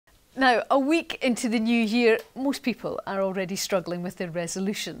Now, a week into the new year, most people are already struggling with their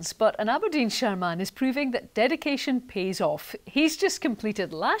resolutions, but an Aberdeenshire man is proving that dedication pays off. He's just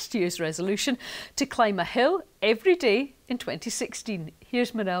completed last year's resolution to climb a hill every day in 2016.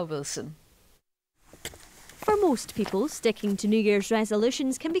 Here's Marelle Wilson. For most people, sticking to New Year's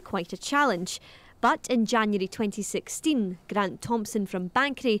resolutions can be quite a challenge. But in January 2016, Grant Thompson from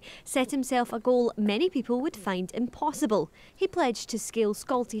Bankery set himself a goal many people would find impossible. He pledged to scale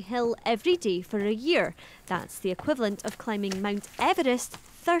Scolty Hill every day for a year. That's the equivalent of climbing Mount Everest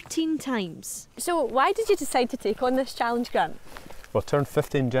 13 times. So why did you decide to take on this challenge, Grant? Well, I turned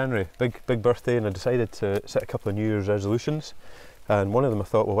 50 in January, big birthday, and I decided to set a couple of New Year's resolutions. And one of them I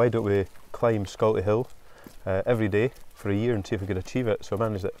thought, well, why don't we climb Scolty Hill every day for a year and see if we could achieve it. So I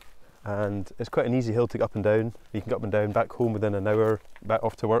managed it. And it's quite an easy hill to get up and down. You can get up and down, back home within an hour, back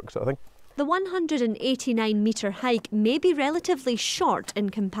off to work sort of thing. The 189-metre hike may be relatively short in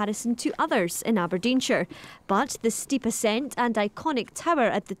comparison to others in Aberdeenshire, but the steep ascent and iconic tower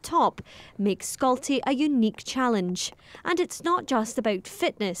at the top makes Scolty a unique challenge. And it's not just about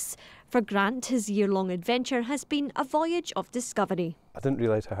fitness. For Grant, his year-long adventure has been a voyage of discovery. I didn't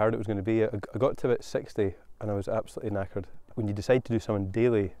realise how hard it was going to be. I got to about 60 and I was absolutely knackered. When you decide to do something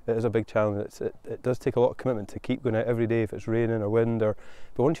daily, it is a big challenge. It does take a lot of commitment to keep going out every day if it's raining or wind. But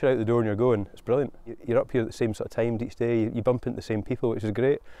once you're out the door and you're going, it's brilliant. You're up here at the same sort of times each day. You bump into the same people, which is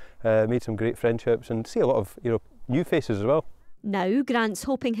great. Made some great friendships and see a lot of new faces as well. Now, Grant's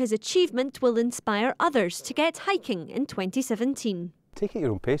hoping his achievement will inspire others to get hiking in 2017. Take it at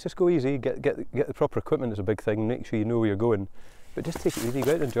your own pace. Just go easy. Get the proper equipment is a big thing. Make sure you know where you're going. But just take it easy.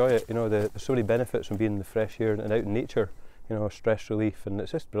 Go out and enjoy it. There's so many benefits from being in the fresh air and out in nature. Stress relief, and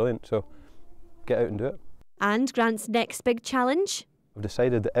it's just brilliant, so get out and do it. And Grant's next big challenge? I've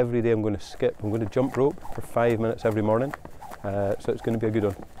decided that every day I'm going to jump rope for 5 minutes every morning, so it's going to be a good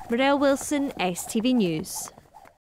one. Marelle Wilson, STV News.